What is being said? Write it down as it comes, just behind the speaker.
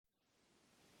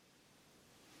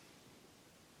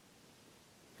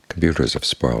Computers have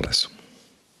spoiled us.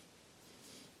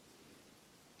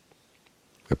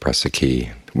 We press a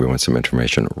key, we want some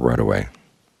information right away.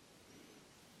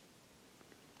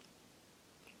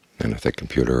 And if the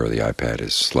computer or the iPad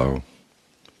is slow,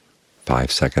 5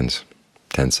 seconds,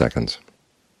 10 seconds,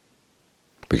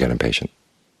 we get impatient,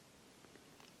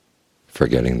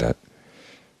 forgetting that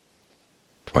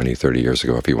 20, 30 years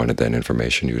ago, if you wanted that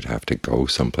information, you'd have to go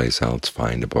someplace else,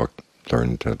 find a book,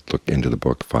 learn to look into the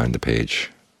book, find the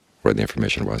page where the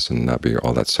information was, and not be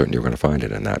all that certain you're going to find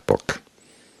it in that book.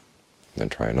 Then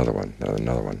try another one,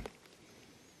 another one.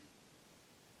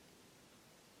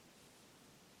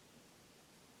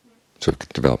 So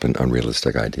develop an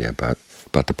unrealistic idea about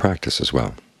the practice as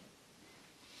well.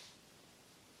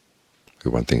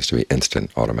 We want things to be instant,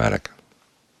 automatic,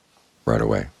 right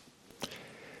away.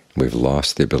 We've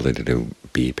lost the ability to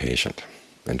be patient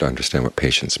and to understand what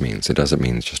patience means. It doesn't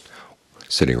mean just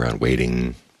sitting around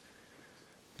waiting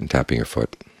and tapping your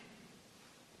foot,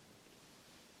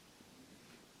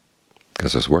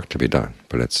 because there's work to be done,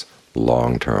 but it's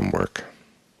long-term work.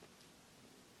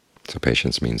 So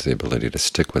patience means the ability to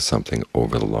stick with something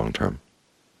over the long term.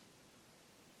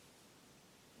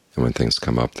 And when things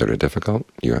come up that are difficult,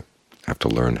 you have to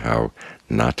learn how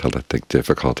not to let the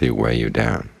difficulty weigh you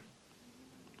down.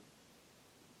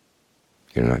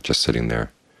 You're not just sitting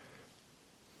there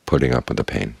putting up with the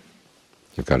pain.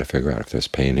 You've got to figure out if there's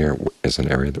pain here, is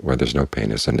an area where there's no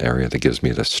pain, is an area that gives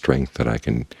me the strength that I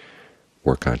can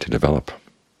work on to develop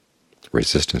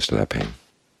resistance to that pain.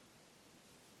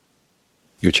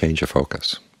 You change your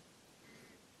focus.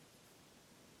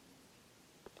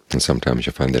 And sometimes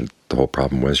you find that the whole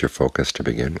problem was your focus to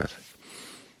begin with.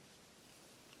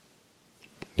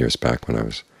 Years back when I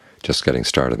was just getting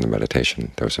started in the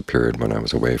meditation, there was a period when I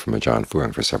was away from Ajahn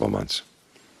Fuang for several months.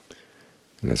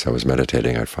 And as I was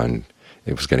meditating, I'd find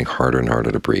it was getting harder and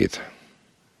harder to breathe.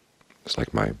 It's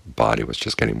like my body was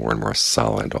just getting more and more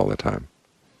solid all the time.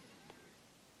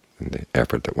 And the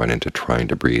effort that went into trying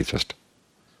to breathe just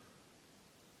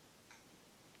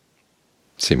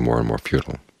seemed more and more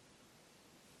futile.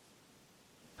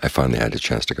 I finally had a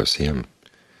chance to go see him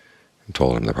and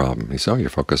told him the problem. He said, "Oh, you're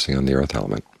focusing on the earth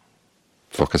element.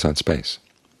 Focus on space."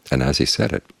 And as he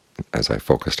said it, as I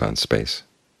focused on space,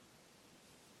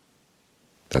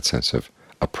 that sense of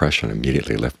oppression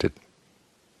immediately lifted.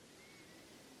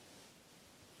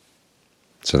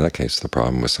 So in that case, the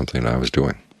problem was something I was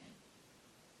doing.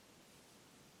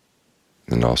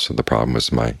 And also the problem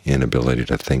was my inability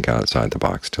to think outside the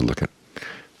box, to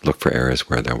look for areas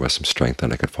where there was some strength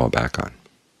that I could fall back on.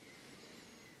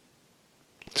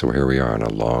 So here we are on a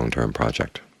long-term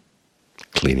project,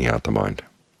 cleaning out the mind.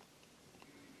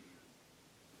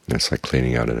 And it's like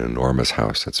cleaning out an enormous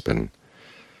house that's been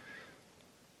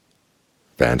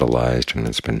vandalized, and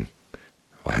it's been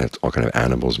had all kind of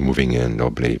animals moving in.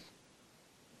 Nobody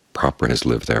proper has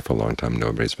lived there for a long time.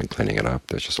 Nobody's been cleaning it up.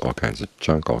 There's just all kinds of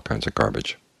junk, all kinds of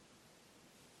garbage,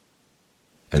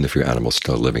 and a few animals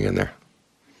still living in there.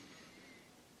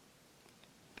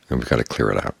 And we've got to clear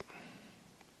it out.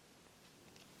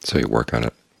 So you work on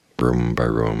it room by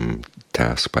room,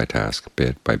 task by task,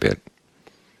 bit by bit.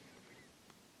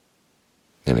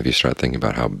 And if you start thinking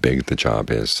about how big the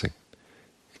job is, it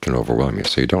can overwhelm you.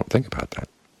 So you don't think about that.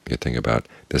 You think about,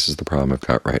 this is the problem I've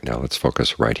got right now. Let's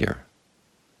focus right here.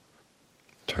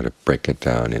 Try to break it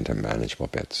down into manageable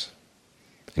bits.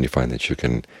 And you find that you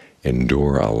can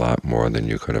endure a lot more than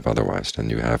you could have otherwise, and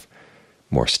you have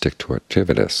more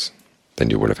stick-to-itiveness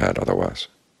than you would have had otherwise.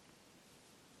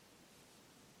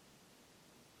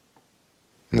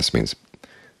 And this means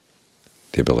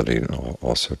the ability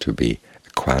also to be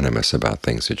equanimous about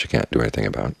things that you can't do anything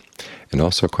about, and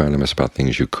also equanimous about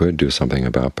things you could do something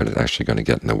about, but it's actually going to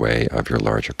get in the way of your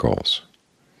larger goals.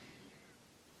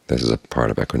 This is a part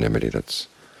of equanimity that's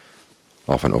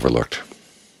often overlooked,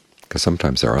 because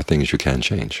sometimes there are things you can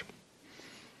change.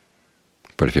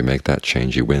 But if you make that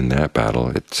change, you win that battle,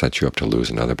 it sets you up to lose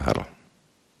another battle.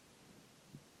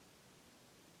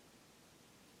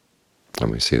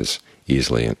 And we see this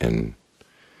easily in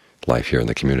life here in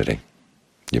the community.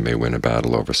 You may win a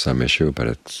battle over some issue, but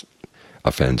it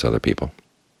offends other people,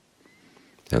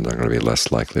 and they're going to be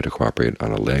less likely to cooperate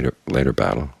on a later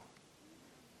battle.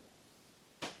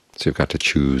 So you've got to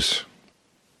choose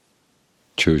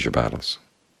your battles,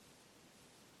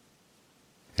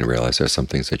 and realize there's some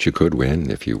things that you could win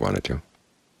if you wanted to,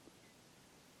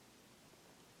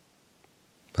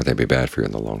 but they'd be bad for you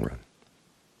in the long run,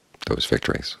 those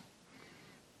victories.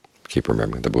 Keep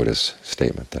remembering the Buddha's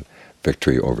statement that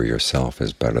victory over yourself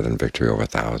is better than victory over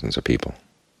thousands of people.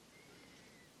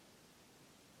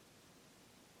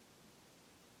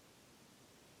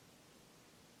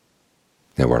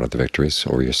 And what are the victories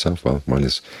over yourself? Well, one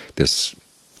is this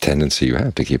tendency you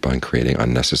have to keep on creating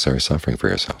unnecessary suffering for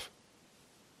yourself.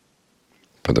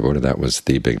 For the Buddha, that was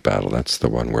the big battle. That's the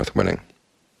one worth winning.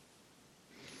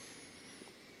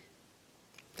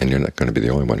 And you're not going to be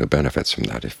the only one who benefits from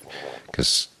that,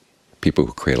 because people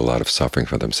who create a lot of suffering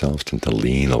for themselves tend to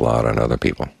lean a lot on other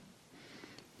people.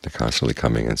 They're constantly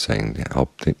coming and saying,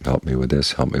 help me with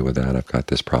this, help me with that, I've got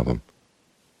this problem.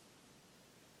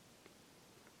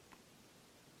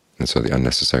 And so the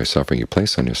unnecessary suffering you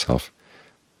place on yourself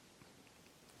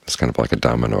is kind of like a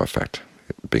domino effect.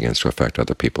 It begins to affect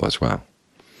other people as well.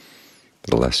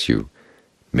 The less you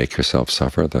make yourself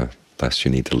suffer, the less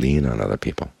you need to lean on other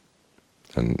people.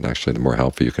 And actually, the more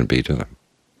helpful you can be to them.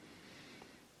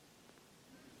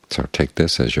 So take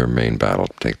this as your main battle.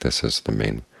 Take this as the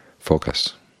main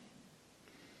focus.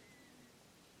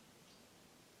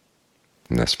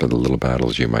 And as for the little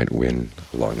battles you might win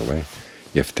along the way,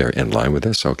 if they're in line with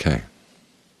this, okay.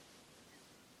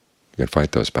 You can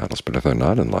fight those battles. But if they're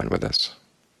not in line with this,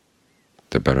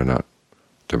 they're better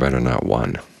not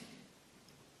won.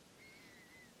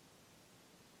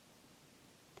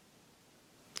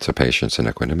 So patience and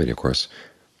equanimity, of course,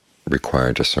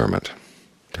 require discernment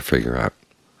to figure out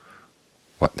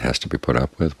what has to be put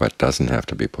up with, what doesn't have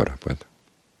to be put up with.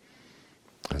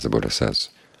 As the Buddha says,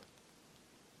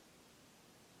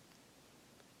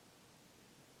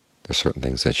 there's certain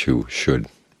things that you should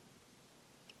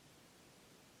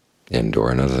endure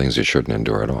and other things you shouldn't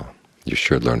endure at all. You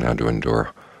should learn how to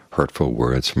endure hurtful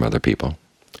words from other people,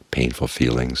 painful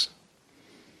feelings,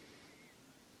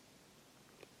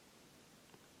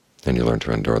 and you learn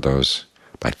to endure those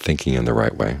by thinking in the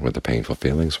right way with the painful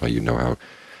feelings. Well, you know how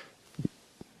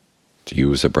to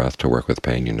use the breath to work with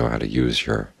pain. You know how to use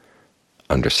your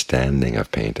understanding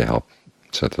of pain to help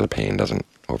so that the pain doesn't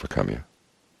overcome you.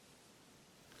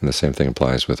 And the same thing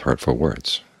applies with hurtful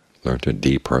words. Learn to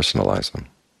depersonalize them,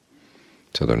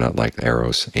 so they're not like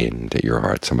arrows aimed at your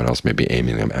heart. Someone else may be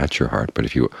aiming them at your heart, but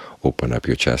if you open up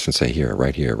your chest and say, here,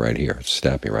 right here,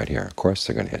 stab me right here, of course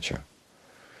they're going to hit you.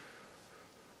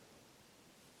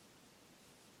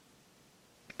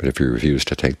 But if you refuse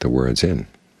to take the words in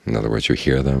other words, you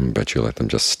hear them, but you let them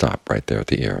just stop right there at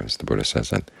the ear, as the Buddha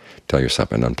says, and tell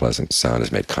yourself an unpleasant sound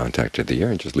has made contact with the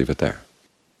ear, and just leave it there,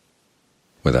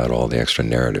 without all the extra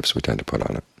narratives we tend to put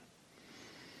on it.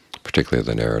 Particularly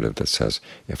the narrative that says,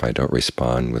 if I don't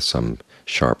respond with some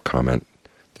sharp comment,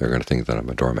 they're going to think that I'm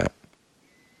a doormat.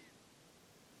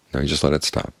 No, you just let it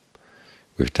stop.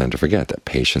 We tend to forget that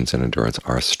patience and endurance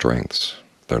are strengths.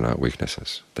 They're not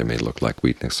weaknesses. They may look like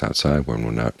weakness outside when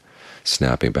we're not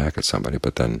snapping back at somebody,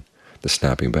 but then the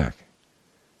snapping back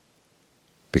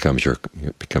becomes your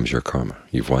karma.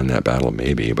 You've won that battle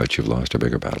maybe, but you've lost a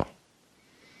bigger battle.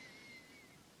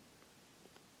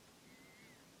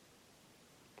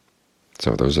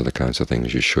 So those are the kinds of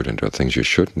things you should endure. Things you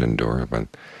shouldn't endure, when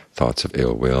thoughts of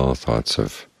ill will, thoughts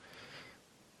of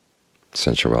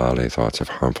sensuality, thoughts of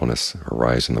harmfulness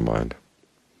arise in the mind.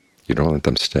 You don't let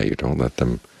them stay. You don't let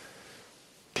them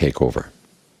take over.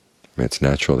 I mean, it's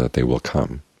natural that they will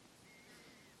come,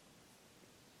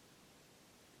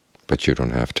 but you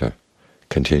don't have to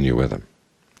continue with them.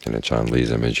 In John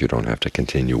Lee's image, you don't have to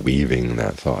continue weaving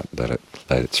that thought, let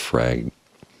its frayed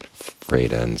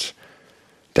ends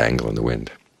dangle in the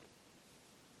wind.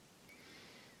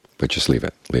 But just leave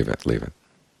it, leave it, leave it.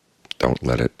 Don't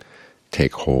let it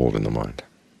take hold in the mind.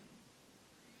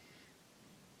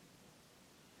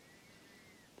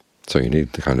 So you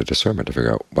need the kind of discernment to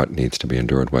figure out what needs to be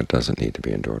endured, what doesn't need to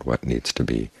be endured, what needs to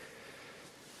be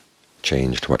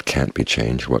changed, what can't be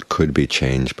changed, what could be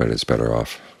changed, but it's better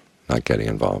off not getting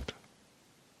involved.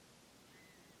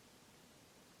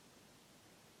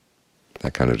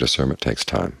 That kind of discernment takes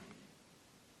time.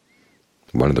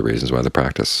 One of the reasons why the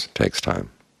practice takes time.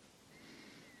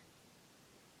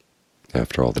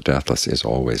 After all, the deathless is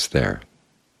always there,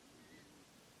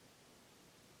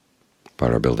 but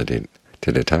our ability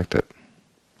to detect it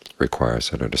requires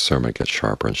that our discernment gets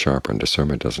sharper and sharper, and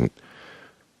discernment doesn't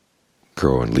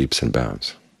grow in leaps and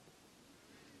bounds.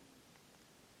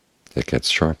 It gets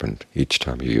sharpened each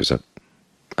time you use it,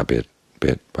 a bit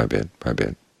by bit by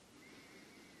bit.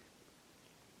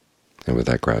 And with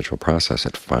that gradual process,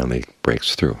 it finally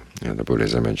breaks through. The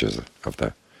Buddha's images of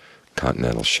the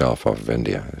continental shelf off of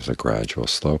India is a gradual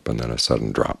slope and then a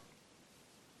sudden drop.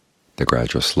 The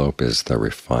gradual slope is the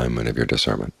refinement of your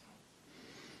discernment.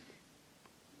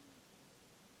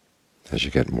 As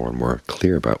you get more and more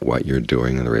clear about what you're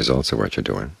doing and the results of what you're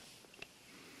doing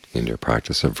in your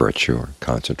practice of virtue or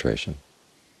concentration,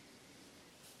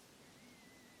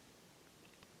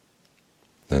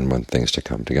 then when things to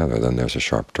come together, then there's a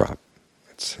sharp drop.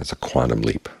 It's a quantum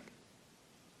leap,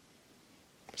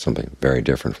 something very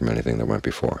different from anything that went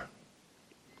before.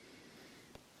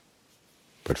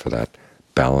 But for that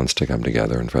balance to come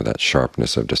together and for that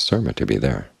sharpness of discernment to be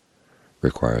there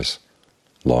requires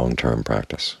long-term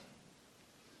practice.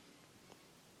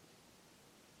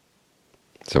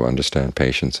 So understand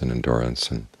patience and endurance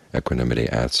and equanimity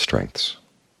as strengths.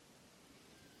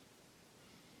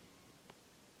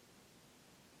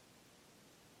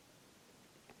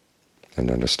 And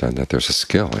understand that there's a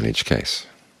skill in each case.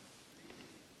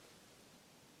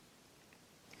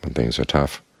 When things are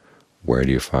tough, where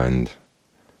do you find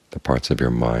the parts of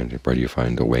your mind, where do you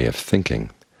find the way of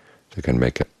thinking that can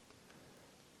make it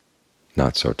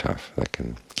not so tough, that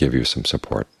can give you some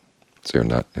support, so you're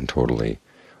not in totally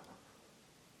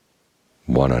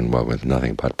one-on-one with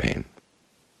nothing but pain,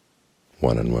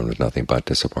 one-on-one with nothing but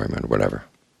disappointment, whatever.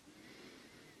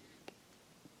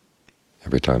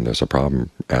 Every time there's a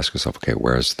problem, ask yourself, okay,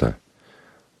 where's the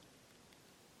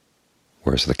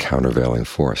countervailing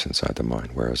force inside the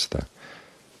mind? Where's the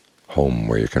home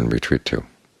where you can retreat to?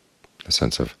 A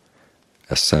sense of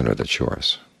a center that's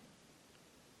yours.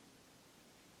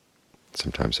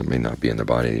 Sometimes it may not be in the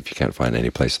body. If you can't find any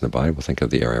place in the body, we'll think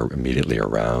of the area immediately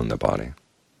around the body.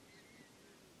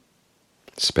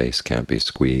 Space can't be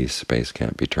squeezed. Space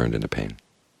can't be turned into pain.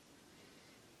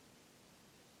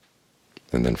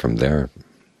 And then from there,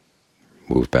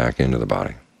 move back into the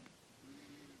body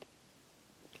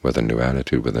with a new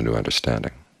attitude, with a new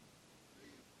understanding.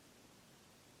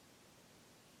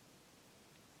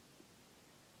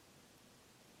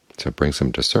 So bring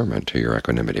some discernment to your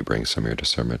equanimity. Bring some of your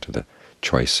discernment to the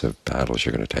choice of battles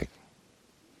you're going to take.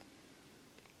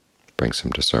 Bring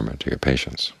some discernment to your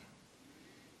patience.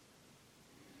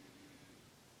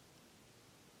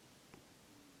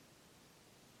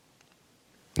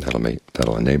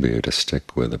 That'll enable you to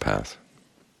stick with the path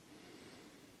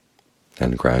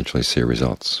and gradually see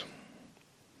results.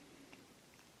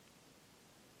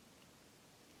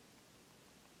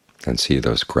 And see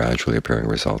those gradually appearing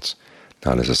results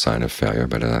not as a sign of failure,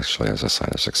 but actually as a sign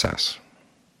of success.